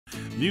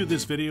View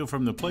this video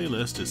from the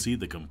playlist to see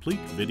the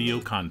complete video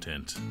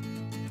content.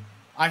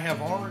 I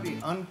have already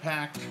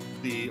unpacked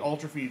the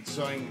Ultrafeed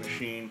Sewing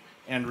Machine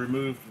and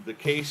removed the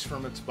case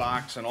from its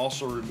box and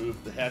also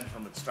removed the head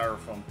from its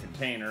styrofoam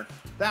container.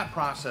 That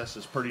process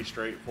is pretty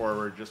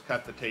straightforward. Just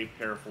cut the tape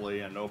carefully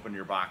and open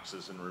your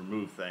boxes and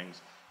remove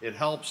things. It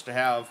helps to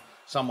have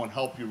someone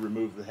help you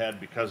remove the head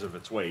because of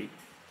its weight.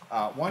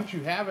 Once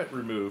you have it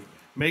removed,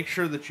 make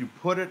sure that you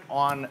put it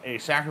on a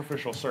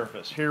sacrificial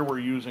surface. Here we're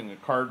using a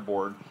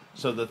cardboard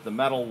so that the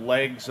metal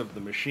legs of the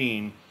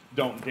machine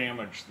don't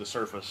damage the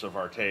surface of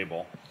our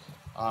table.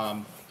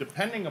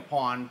 Depending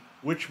upon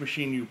which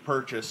machine you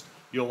purchased,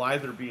 you'll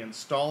either be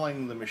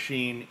installing the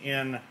machine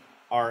in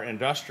our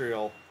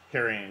industrial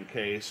carrying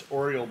case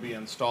or you'll be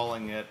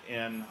installing it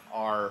in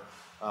our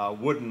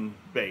wooden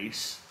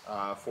base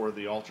for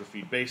the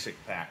Ultrafeed Basic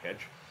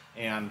package.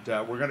 And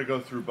we're going to go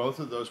through both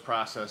of those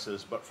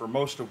processes, but for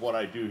most of what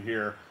I do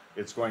here,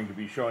 it's going to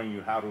be showing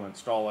you how to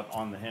install it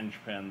on the hinge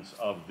pins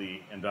of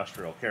the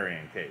industrial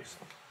carrying case.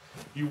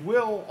 You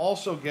will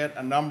also get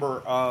a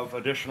number of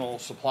additional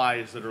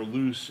supplies that are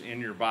loose in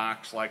your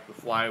box, like the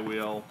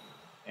flywheel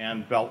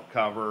and belt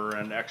cover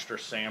and extra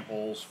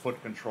samples,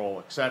 foot control,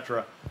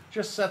 etc.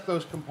 Just set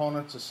those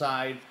components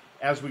aside.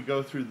 As we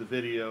go through the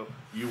video,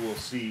 you will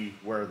see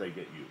where they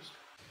get used.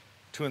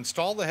 To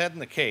install the head in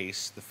the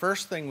case, the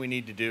first thing we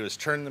need to do is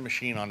turn the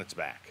machine on its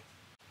back.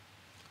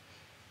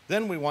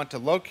 Then we want to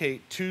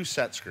locate two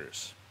set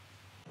screws.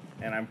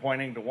 And I'm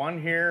pointing to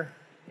one here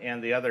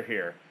and the other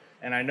here.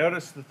 And I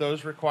noticed that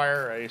those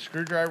require a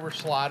screwdriver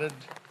slotted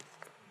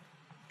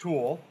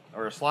tool,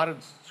 or a slotted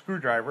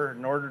screwdriver,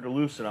 in order to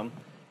loosen them.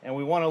 And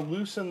we want to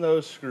loosen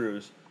those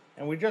screws.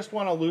 And we just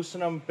want to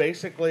loosen them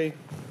basically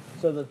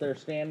so that they're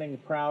standing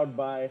proud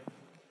by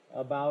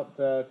about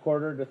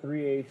 1/4 to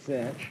 3/8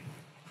 inch.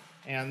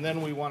 And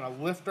then we want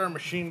to lift our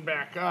machine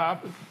back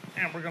up,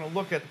 and we're going to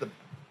look at the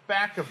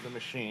back of the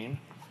machine.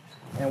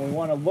 And we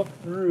want to look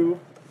through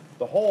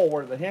the hole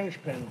where the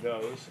hinge pin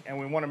goes, and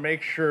we want to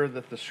make sure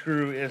that the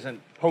screw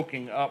isn't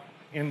poking up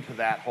into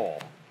that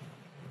hole.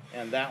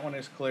 And that one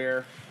is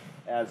clear,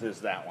 as is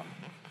that one.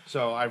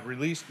 So I've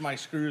released my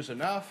screws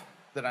enough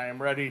that I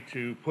am ready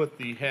to put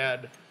the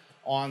head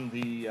on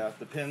the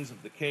pins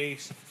of the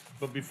case.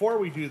 But before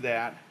we do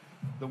that,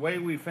 the way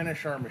we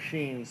finish our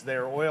machines,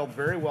 they're oiled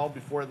very well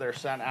before they're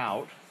sent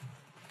out.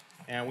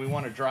 And we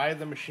want to dry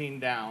the machine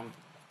down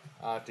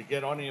to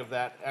get any of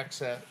that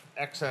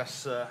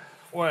excess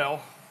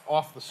oil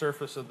off the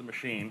surface of the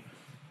machine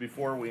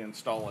before we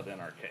install it in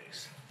our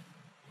case.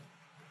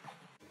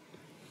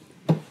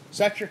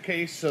 Set your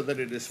case so that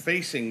it is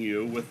facing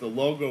you with the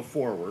logo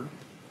forward.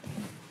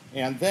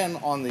 And then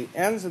on the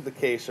ends of the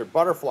case are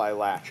butterfly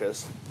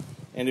latches.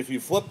 And if you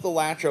flip the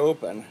latch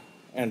open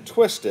and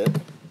twist it,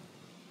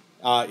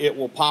 it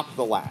will pop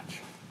the latch.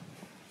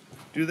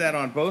 Do that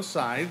on both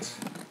sides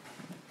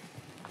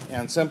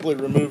and simply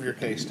remove your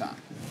case top.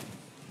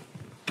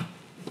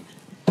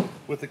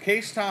 With the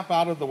case top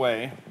out of the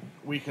way,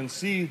 we can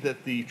see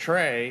that the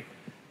tray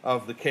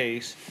of the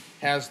case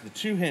has the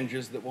two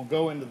hinges that will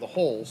go into the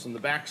holes in the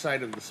back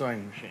side of the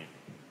sewing machine.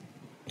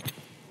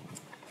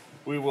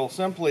 We will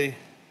simply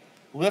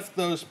lift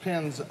those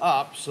pins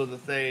up so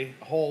that they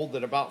hold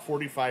at about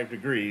 45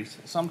 degrees.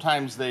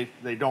 Sometimes they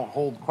don't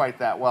hold quite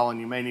that well, and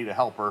you may need a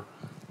helper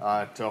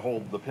to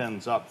hold the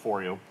pins up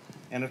for you.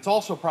 And it's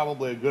also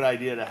probably a good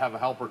idea to have a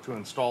helper to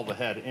install the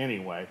head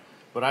anyway,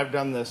 but I've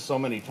done this so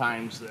many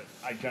times that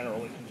I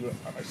generally can do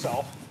it by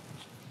myself.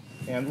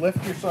 And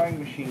lift your sewing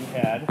machine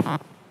head,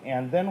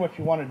 and then what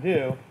you want to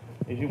do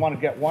is you want to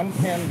get one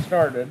pin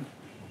started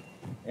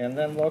and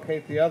then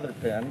locate the other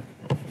pin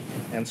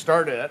and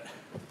start it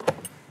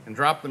and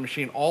drop the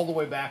machine all the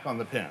way back on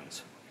the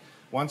pins.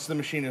 Once the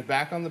machine is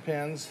back on the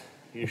pins,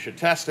 you should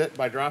test it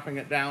by dropping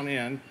it down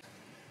in.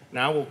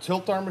 Now we'll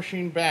tilt our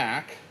machine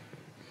back,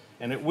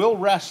 and it will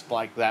rest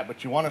like that,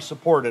 but you want to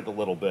support it a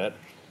little bit.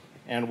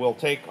 And we'll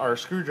take our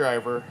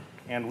screwdriver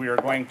and we are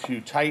going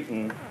to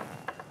tighten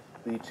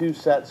the two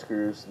set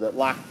screws that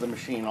lock the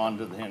machine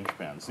onto the hinge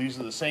pins. These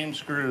are the same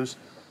screws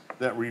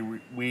that we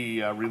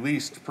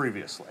released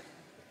previously.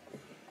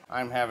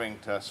 I'm having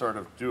to sort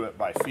of do it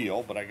by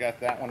feel, but I got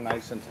that one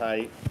nice and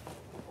tight.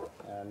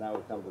 And now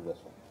we come to this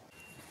one.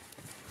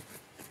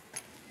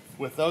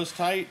 With those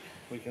tight,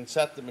 we can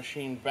set the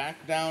machine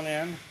back down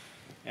in,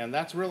 and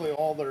that's really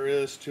all there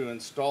is to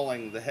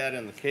installing the head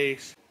in the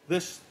case.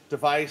 This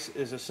device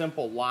is a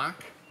simple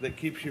lock that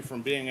keeps you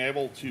from being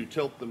able to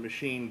tilt the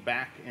machine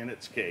back in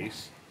its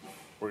case.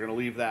 We're going to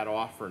leave that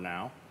off for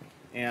now.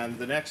 And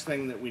the next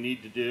thing that we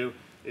need to do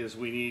is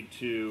we need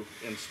to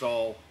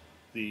install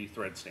the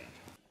thread stand.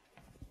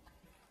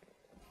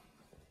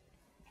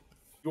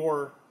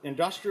 Your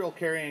industrial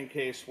carrying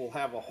case will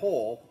have a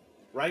hole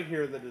right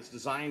here that is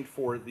designed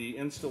for the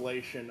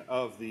installation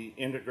of the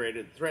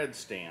integrated thread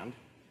stand.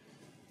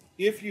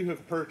 If you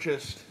have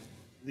purchased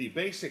the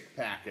basic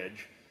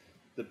package,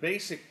 the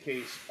basic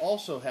case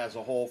also has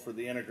a hole for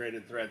the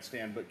integrated thread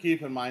stand, but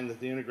keep in mind that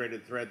the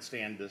integrated thread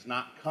stand does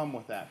not come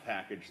with that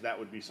package. That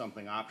would be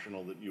something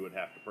optional that you would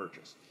have to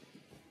purchase.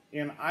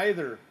 In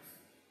either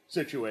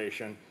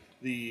situation,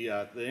 the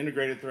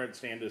integrated thread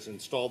stand is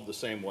installed the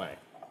same way.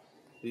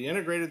 The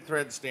integrated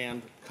thread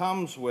stand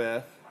comes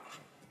with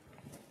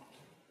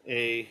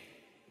a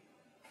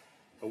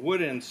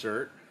wood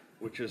insert,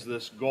 which is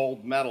this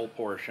gold metal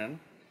portion,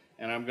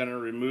 and I'm going to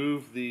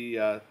remove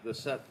the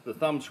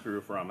thumb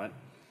screw from it,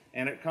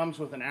 and it comes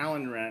with an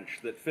Allen wrench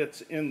that fits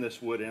in this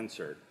wood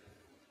insert.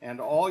 And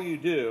all you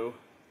do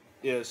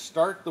is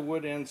start the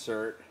wood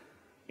insert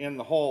in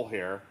the hole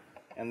here,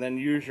 and then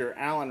use your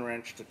Allen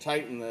wrench to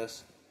tighten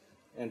this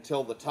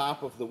until the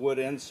top of the wood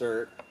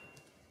insert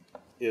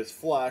is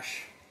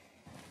flush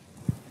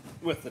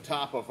with the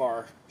top of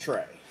our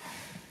tray.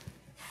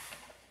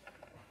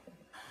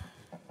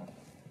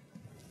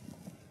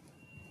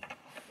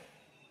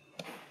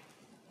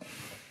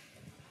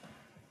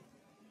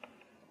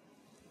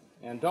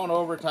 And don't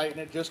over tighten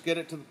it, just get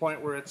it to the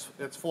point where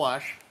it's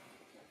flush.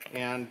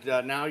 And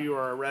now you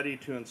are ready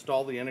to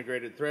install the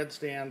integrated thread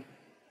stand.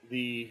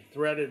 The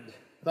threaded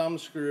thumb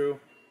screw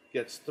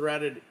gets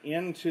threaded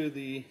into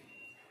the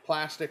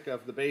plastic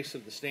of the base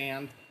of the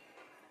stand,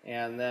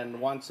 and then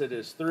once it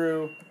is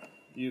through,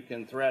 you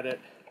can thread it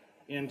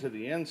into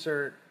the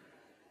insert,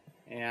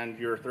 and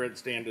your thread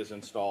stand is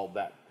installed.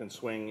 That can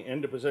swing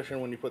into position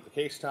when you put the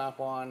case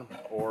top on,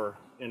 or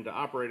into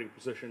operating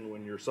position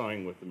when you're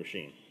sewing with the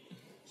machine.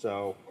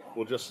 So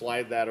we'll just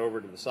slide that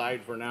over to the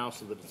side for now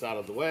so that it's out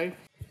of the way.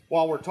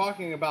 While we're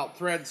talking about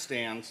thread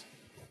stands,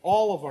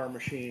 all of our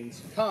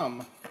machines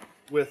come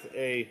with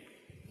a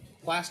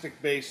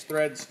plastic-based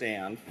thread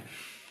stand,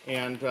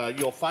 and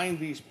you'll find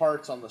these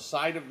parts on the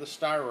side of the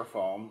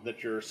styrofoam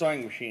that your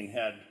sewing machine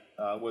head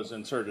was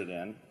inserted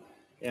in.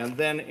 And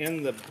then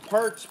in the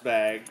parts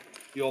bag,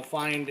 you'll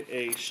find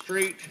a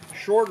straight,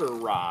 shorter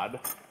rod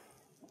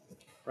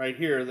right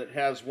here that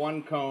has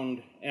one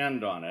coned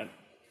end on it.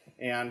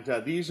 And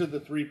these are the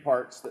three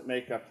parts that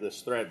make up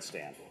this thread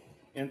stand.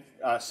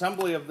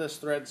 Assembly of this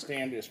thread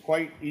stand is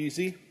quite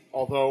easy,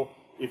 although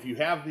if you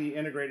have the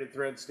integrated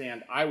thread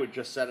stand, I would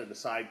just set it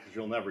aside because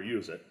you'll never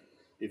use it.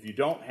 If you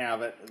don't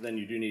have it, then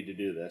you do need to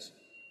do this.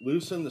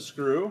 Loosen the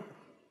screw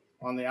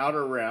on the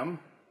outer rim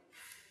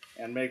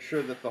and make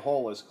sure that the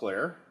hole is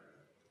clear.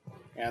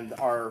 And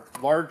our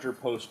larger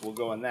post will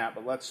go in that,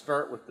 but let's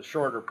start with the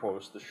shorter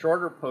post. The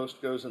shorter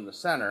post goes in the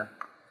center,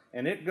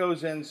 and it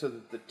goes in so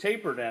that the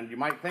tapered end, you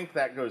might think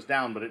that goes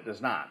down, but it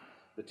does not.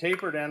 The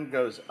tapered end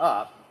goes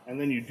up, and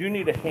then you do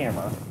need a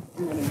hammer.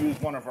 We're going to use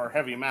one of our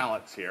heavy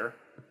mallets here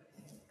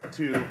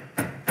to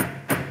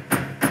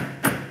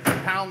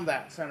pound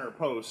that center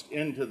post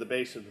into the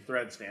base of the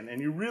thread stand.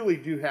 And you really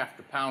do have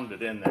to pound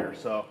it in there,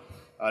 so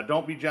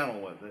don't be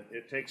gentle with it.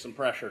 It takes some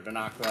pressure to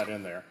knock that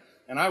in there.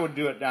 And I would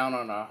do it down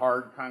on a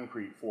hard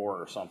concrete floor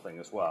or something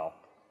as well.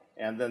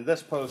 And then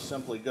this post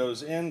simply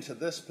goes into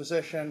this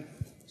position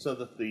so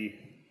that the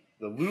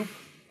loop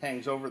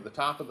hangs over the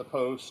top of the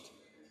post,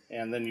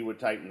 and then you would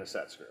tighten the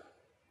set screw.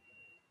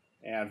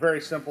 And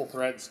very simple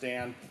thread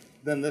stand.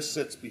 Then this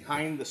sits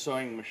behind the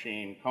sewing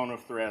machine, cone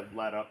of thread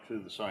led up to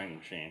the sewing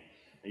machine.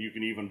 And you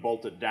can even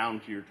bolt it down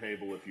to your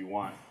table if you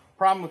want.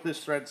 Problem with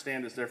this thread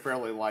stand is they're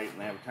fairly light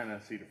and they have a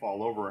tendency to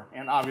fall over.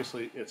 And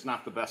obviously it's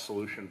not the best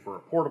solution for a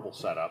portable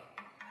setup.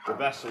 The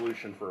best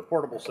solution for a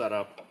portable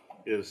setup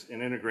is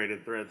an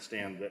integrated thread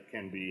stand that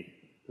can be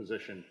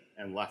positioned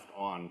and left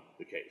on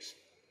the case.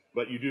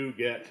 But you do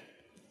get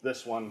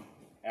this one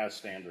as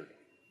standard.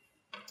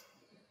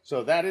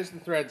 So that is the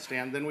thread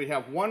stand. Then we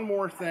have one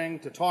more thing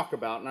to talk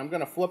about, and I'm going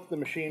to flip the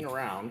machine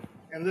around.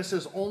 And this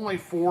is only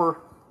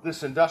for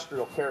this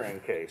industrial carrying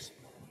case.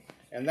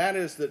 And that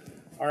is that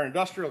our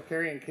industrial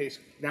carrying case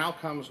now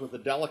comes with a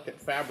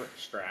delicate fabric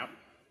strap.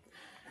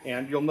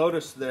 And you'll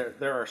notice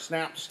there are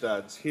snap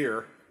studs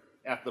here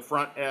at the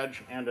front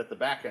edge and at the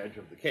back edge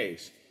of the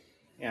case.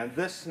 And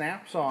this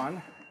snaps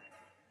on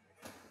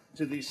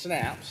to these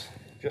snaps,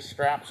 just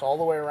straps all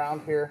the way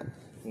around here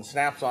and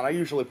snaps on. I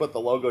usually put the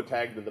logo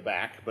tag to the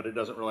back, but it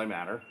doesn't really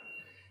matter.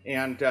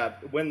 And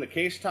when the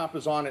case top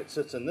is on, it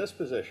sits in this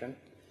position.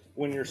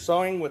 When you're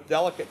sewing with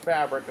delicate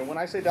fabric, and when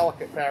I say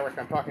delicate fabric,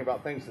 I'm talking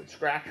about things that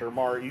scratch or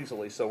mar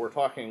easily. So we're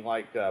talking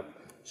like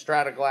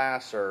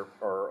Strataglass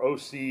or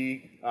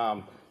OC,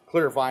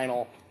 clear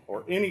vinyl,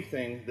 or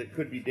anything that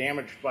could be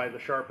damaged by the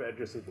sharp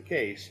edges of the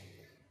case.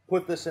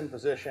 Put this in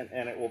position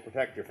and it will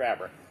protect your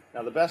fabric.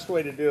 Now the best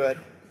way to do it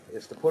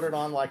is to put it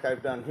on like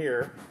I've done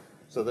here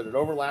so that it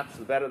overlaps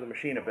the bed of the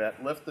machine a bit,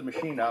 lift the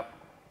machine up,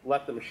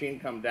 let the machine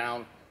come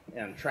down,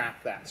 and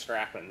trap that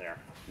strap in there.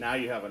 Now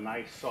you have a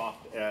nice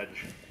soft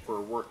edge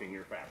for working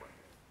your fabric.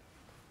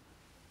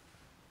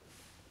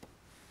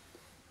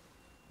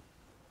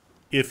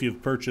 If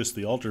you've purchased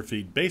the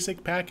Ultrafeed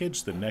Basic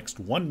Package, the next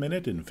 1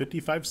 minute and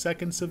 55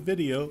 seconds of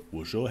video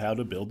will show how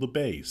to build the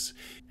base.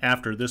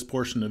 After this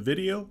portion of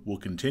video, we'll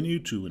continue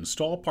to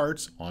install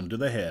parts onto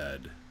the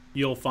head.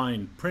 You'll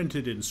find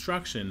printed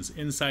instructions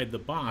inside the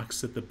box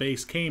that the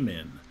base came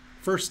in.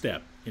 First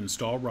step,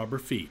 install rubber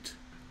feet.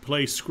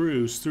 Place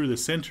screws through the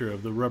center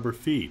of the rubber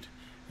feet,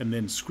 and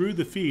then screw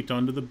the feet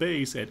onto the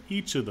base at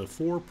each of the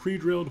 4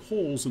 pre-drilled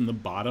holes in the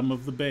bottom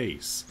of the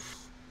base.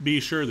 Be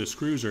sure the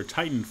screws are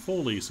tightened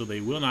fully so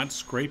they will not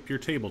scrape your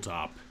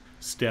tabletop.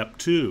 Step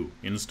 2.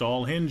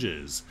 Install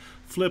hinges.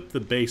 Flip the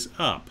base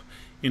up.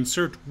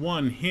 Insert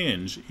one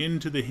hinge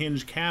into the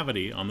hinge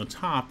cavity on the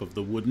top of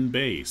the wooden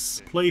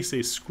base. Place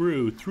a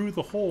screw through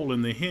the hole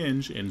in the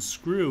hinge and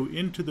screw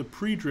into the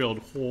pre-drilled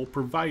hole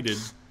provided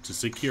to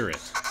secure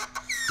it.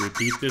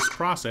 Repeat this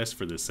process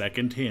for the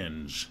second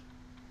hinge.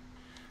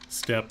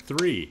 Step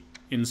 3.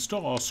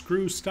 Install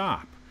screw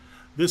stop.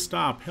 This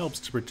stop helps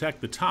to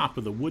protect the top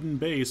of the wooden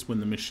base when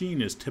the machine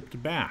is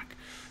tipped back.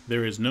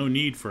 There is no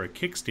need for a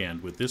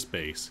kickstand with this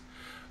base.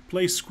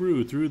 Place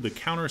screw through the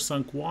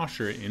countersunk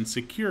washer and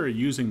secure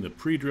using the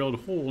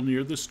pre-drilled hole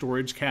near the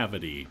storage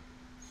cavity.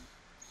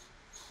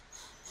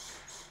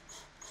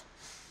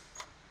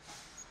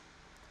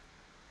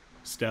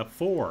 Step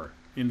 4.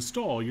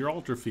 Install your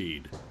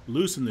Ultrafeed.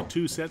 Loosen the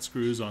 2 set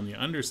screws on the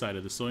underside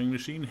of the sewing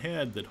machine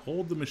head that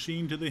hold the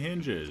machine to the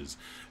hinges.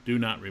 Do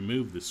not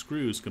remove the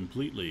screws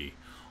completely.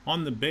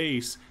 On the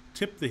base,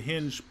 tip the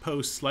hinge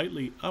post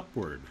slightly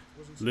upward.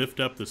 Lift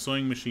up the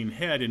sewing machine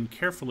head and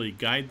carefully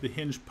guide the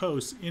hinge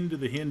posts into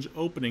the hinge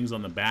openings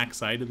on the back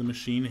side of the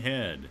machine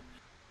head.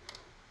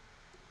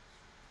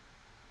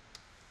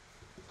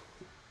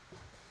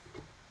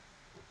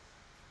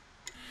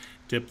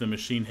 Tip the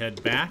machine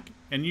head back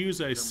and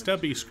use a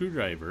stubby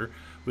screwdriver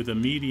with a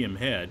medium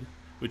head,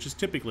 which is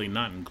typically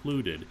not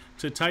included,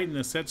 to tighten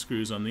the set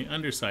screws on the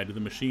underside of the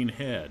machine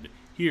head.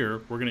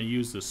 Here, we're going to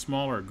use the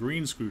smaller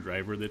green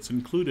screwdriver that's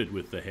included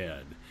with the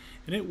head,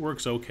 and it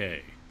works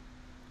okay.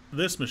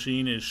 This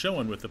machine is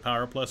shown with the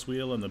Power Plus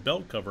wheel and the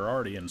belt cover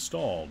already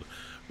installed.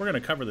 We're going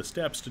to cover the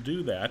steps to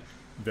do that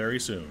very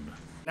soon.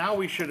 Now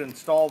we should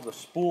install the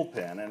spool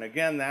pin, and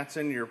again, that's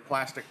in your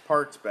plastic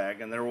parts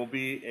bag, and there will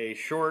be a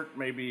short,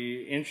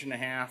 maybe 1.5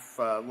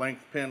 inch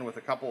length pin with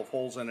a couple of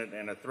holes in it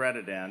and a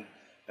threaded end,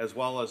 as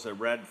well as a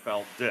red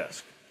felt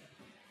disc.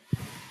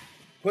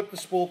 Put the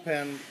spool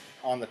pin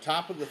on the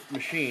top of the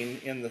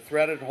machine in the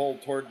threaded hole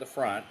toward the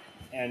front,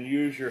 and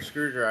use your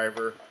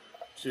screwdriver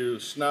to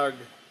snug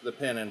the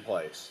pin in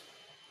place.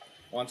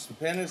 Once the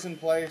pin is in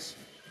place,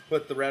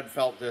 put the red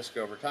felt disc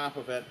over top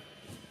of it.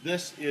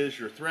 This is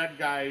your thread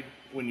guide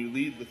when you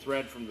lead the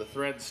thread from the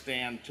thread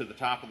stand to the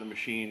top of the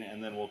machine,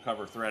 and then we'll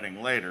cover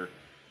threading later.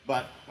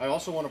 But I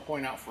also want to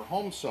point out for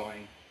home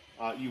sewing,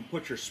 you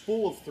put your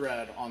spool of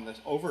thread on this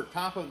over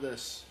top of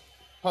this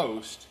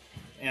post,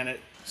 and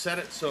set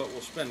it so it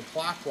will spin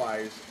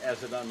clockwise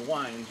as it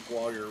unwinds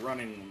while you're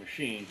running the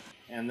machine,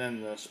 and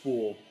then the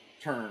spool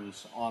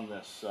turns on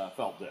this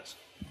felt disc.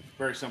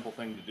 Very simple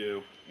thing to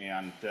do,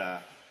 and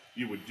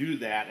you would do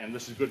that, and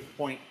this is a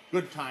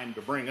good time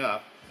to bring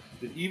up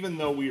that even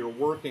though we are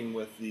working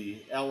with the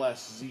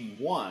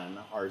LSZ1,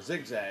 our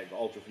zigzag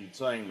Ultrafeed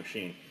sewing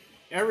machine,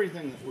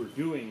 everything that we're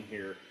doing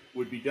here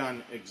would be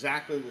done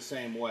exactly the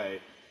same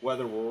way,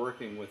 whether we're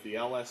working with the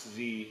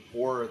LSZ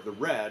or the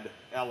red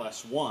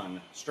LS1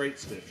 straight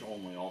stitch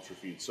only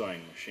Ultrafeed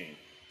sewing machine.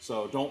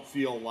 So don't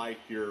feel like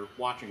you're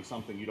watching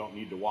something you don't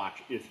need to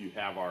watch if you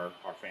have our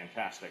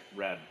fantastic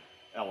red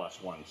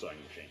LS1 sewing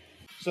machine.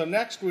 So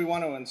next we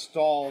want to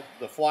install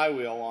the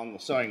flywheel on the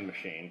sewing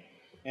machine.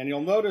 And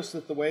you'll notice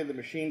that the way the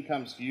machine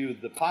comes to you,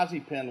 the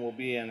posi pin will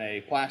be in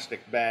a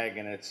plastic bag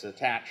and it's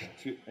attached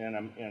to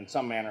in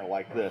some manner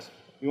like this.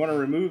 You want to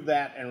remove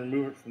that and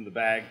remove it from the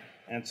bag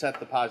and set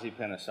the posi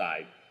pin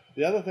aside.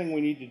 The other thing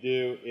we need to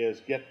do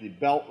is get the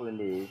belt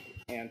removed,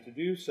 and to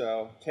do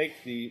so,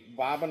 take the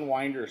bobbin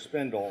winder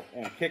spindle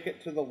and kick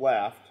it to the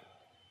left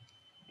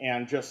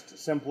and just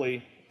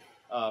simply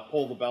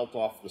pull the belt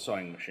off the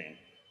sewing machine.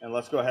 And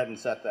let's go ahead and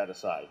set that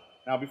aside.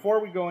 Now, before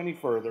we go any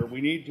further,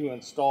 we need to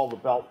install the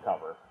belt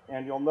cover.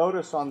 And you'll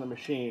notice on the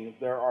machine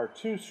there are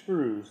 2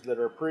 screws that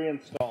are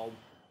pre-installed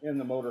in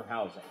the motor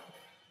housing.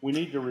 We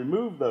need to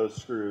remove those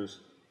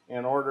screws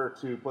in order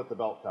to put the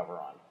belt cover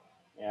on.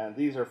 And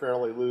these are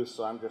fairly loose,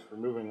 so I'm just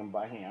removing them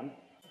by hand.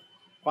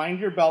 Find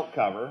your belt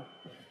cover,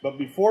 but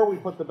before we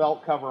put the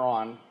belt cover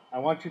on, I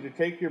want you to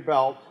take your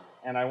belt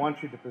and I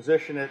want you to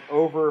position it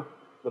over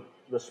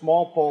the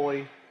small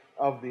pulley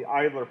of the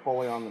idler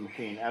pulley on the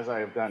machine, as I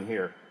have done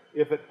here.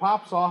 If it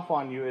pops off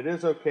on you, it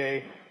is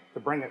okay to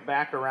bring it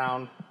back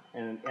around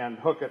and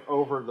hook it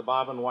over the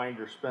bobbin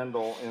winder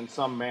spindle in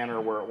some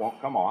manner where it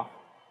won't come off.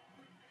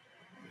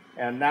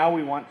 And now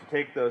we want to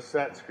take those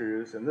set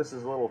screws, and this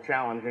is a little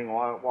challenging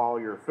while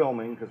you're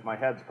filming because my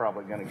head's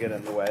probably going to get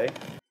in the way.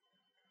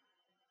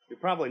 You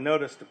probably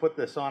noticed to put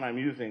this on I'm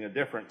using a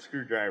different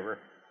screwdriver.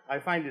 I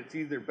find it's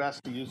either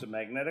best to use a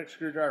magnetic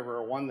screwdriver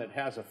or one that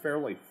has a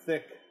fairly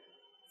thick,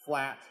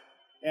 flat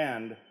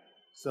end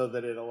so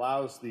that it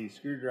allows the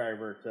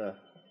screwdriver to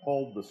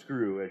hold the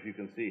screw, as you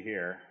can see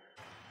here.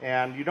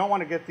 And you don't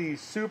want to get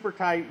these super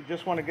tight, you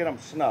just want to get them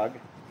snug.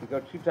 If you go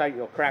too tight,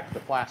 you'll crack the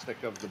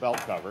plastic of the belt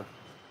cover.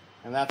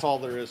 And that's all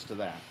there is to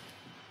that.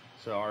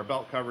 So our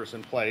belt cover's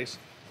in place.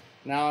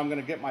 Now I'm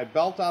going to get my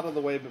belt out of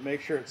the way, but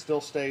make sure it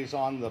still stays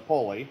on the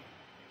pulley.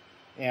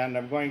 And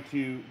I'm going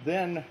to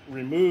then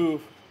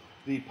remove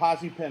the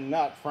posi pin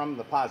nut from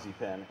the posi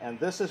pin. And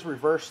this is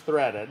reverse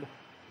threaded.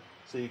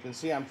 So you can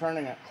see I'm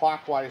turning it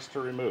clockwise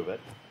to remove it.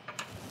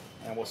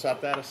 And we'll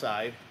set that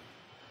aside.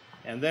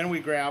 And then we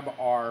grab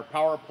our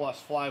Power Plus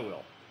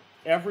flywheel.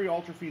 Every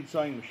Ultrafeed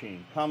sewing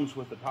machine comes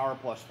with the Power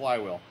Plus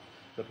flywheel.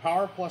 The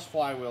Power Plus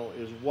flywheel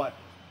is what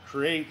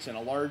creates, in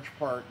a large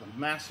part, the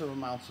massive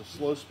amounts of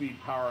slow speed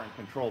power and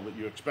control that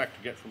you expect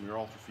to get from your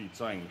Ultrafeed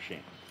sewing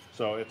machine.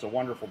 So it's a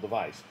wonderful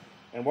device.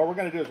 And what we're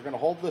going to do is we're going to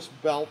hold this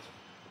belt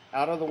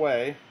out of the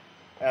way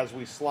as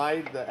we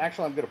slide the,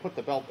 actually I'm going to put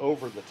the belt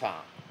over the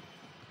top,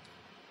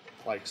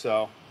 like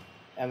so.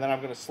 And then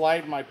I'm going to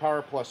slide my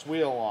Power Plus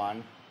wheel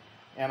on,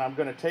 and I'm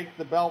going to take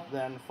the belt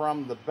then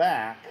from the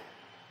back,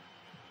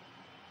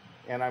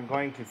 and I'm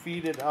going to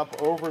feed it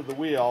up over the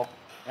wheel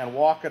and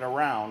walk it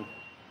around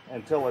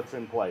until it's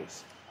in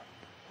place.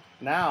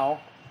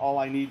 Now, all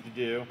I need to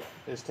do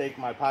is take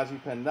my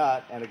posi pin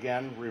nut, and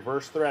again,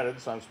 reverse threaded,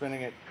 so I'm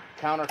spinning it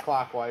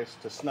counterclockwise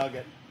to snug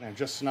it, and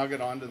just snug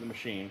it onto the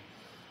machine,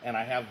 and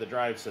I have the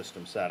drive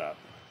system set up.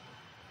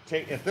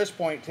 At this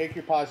point, take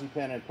your posi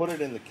pin and put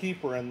it in the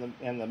keeper in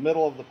the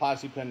middle of the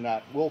posi pin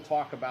nut. We'll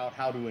talk about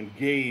how to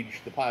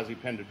engage the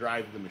posi pin to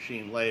drive the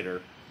machine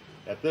later.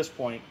 At this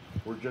point,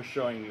 we're just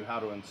showing you how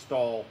to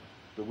install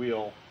the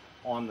wheel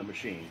on the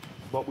machine.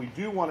 But we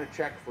do want to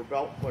check for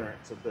belt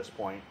clearance at this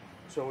point.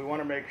 So we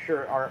want to make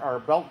sure our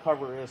belt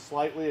cover is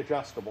slightly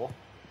adjustable,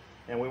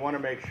 and we want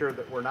to make sure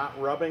that we're not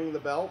rubbing the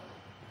belt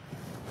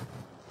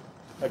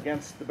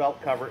against the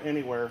belt cover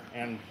anywhere,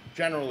 and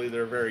generally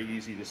they're very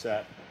easy to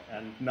set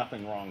and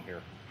nothing wrong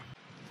here.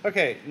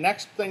 Okay,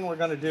 next thing we're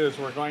going to do is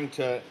we're going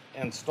to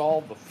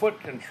install the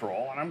foot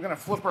control, and I'm going to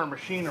flip our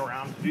machine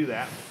around to do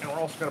that, and we're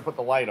also going to put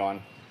the light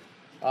on.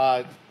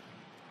 I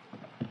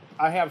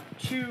have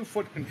two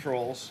foot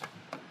controls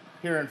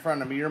here in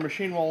front of me. Your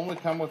machine will only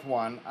come with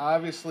one.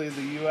 Obviously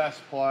the US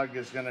plug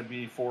is going to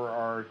be for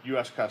our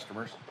US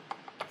customers.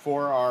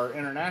 For our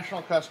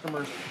international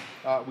customers,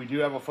 we do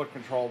have a foot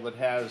control that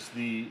has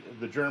the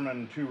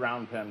German 2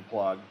 round pin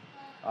plug.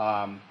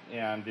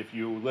 And if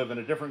you live in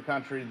a different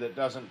country that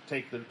doesn't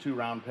take the 2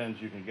 round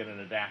pins, you can get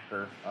an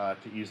adapter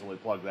to easily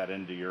plug that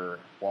into your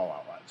wall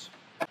outlets.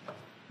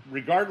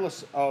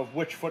 Regardless of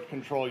which foot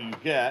control you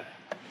get,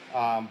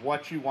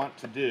 what you want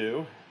to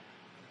do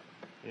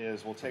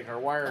is we'll take our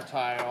wire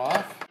tie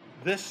off.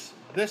 This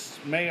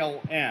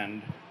male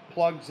end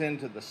plugs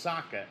into the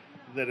socket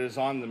that is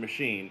on the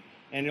machine,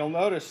 and you'll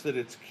notice that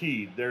it's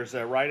keyed. There's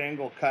a right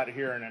angle cut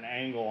here and an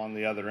angle on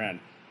the other end.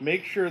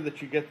 Make sure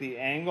that you get the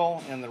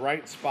angle in the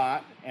right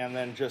spot, and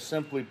then just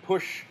simply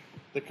push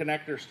the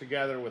connectors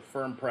together with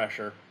firm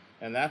pressure,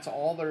 and that's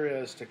all there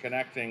is to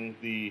connecting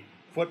the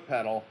foot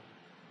pedal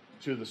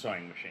to the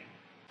sewing machine.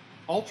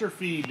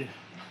 Ultrafeed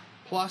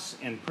Plus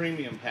and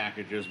Premium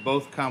packages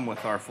both come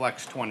with our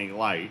Flex 20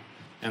 Lite,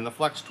 and the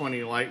Flex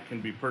 20 Lite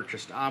can be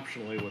purchased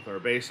optionally with our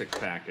Basics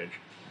package.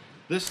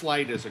 This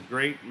light is a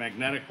great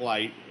magnetic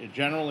light. It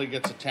generally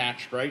gets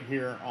attached right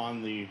here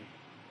on the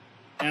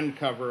end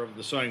cover of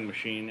the sewing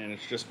machine, and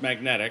it's just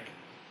magnetic.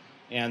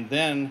 And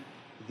then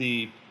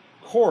the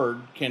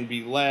cord can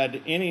be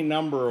led any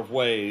number of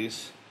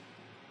ways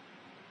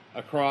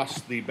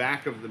across the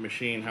back of the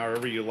machine,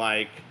 however you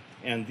like.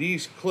 And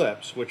these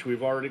clips, which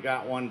we've already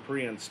got one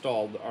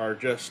pre-installed, are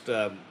just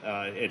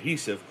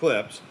adhesive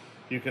clips.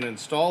 You can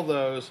install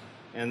those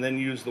and then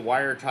use the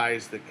wire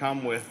ties that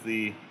come with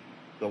the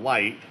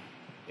light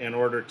in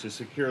order to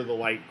secure the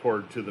light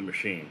cord to the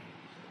machine.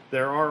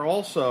 There are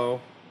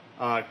also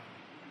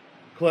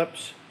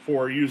clips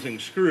for using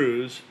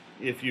screws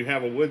if you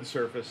have a wood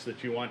surface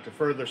that you want to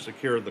further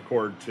secure the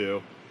cord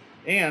to.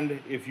 And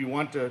if you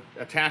want to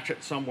attach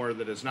it somewhere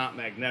that is not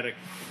magnetic,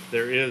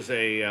 there is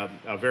a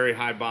very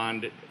high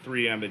bond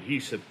 3M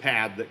adhesive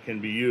pad that can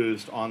be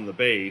used on the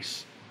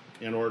base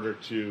in order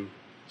to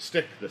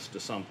stick this to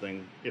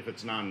something if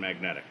it's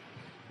non-magnetic.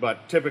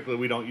 But typically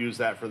we don't use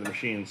that for the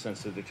machine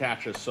since it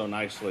attaches so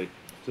nicely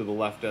to the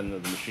left end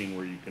of the machine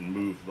where you can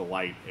move the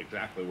light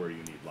exactly where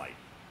you need light.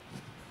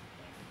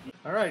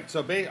 All right,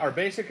 so our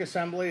basic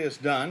assembly is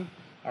done.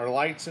 Our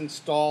light's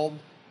installed.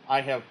 I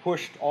have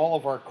pushed all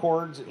of our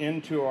cords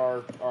into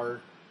our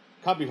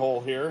cubby hole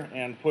here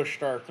and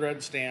pushed our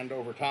thread stand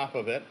over top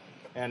of it.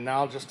 And now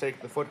I'll just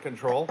take the foot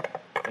control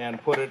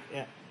and put it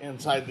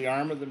inside the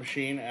arm of the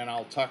machine, and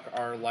I'll tuck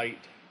our light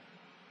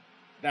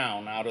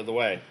down out of the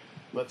way.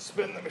 Let's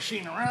spin the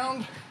machine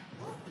around.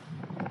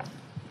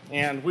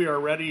 And we are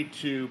ready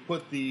to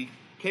put the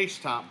case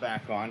top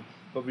back on.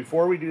 But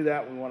before we do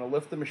that, we want to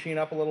lift the machine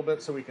up a little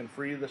bit so we can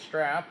free the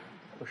strap,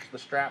 push the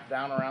strap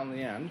down around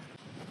the end.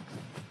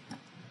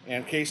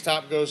 And case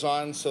top goes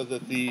on so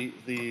that the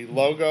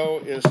logo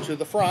is to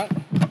the front.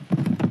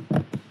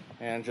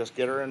 And just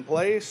get her in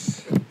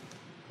place.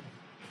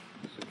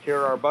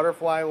 Secure our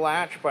butterfly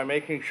latch by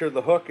making sure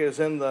the hook is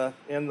in the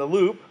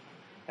loop,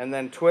 and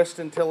then twist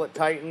until it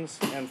tightens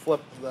and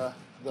flip the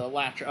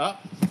latch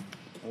up.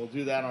 And we'll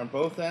do that on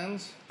both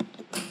ends.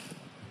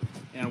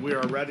 And we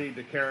are ready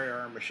to carry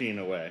our machine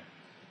away.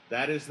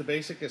 That is the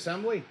basic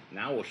assembly.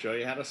 Now we'll show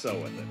you how to sew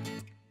with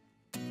it.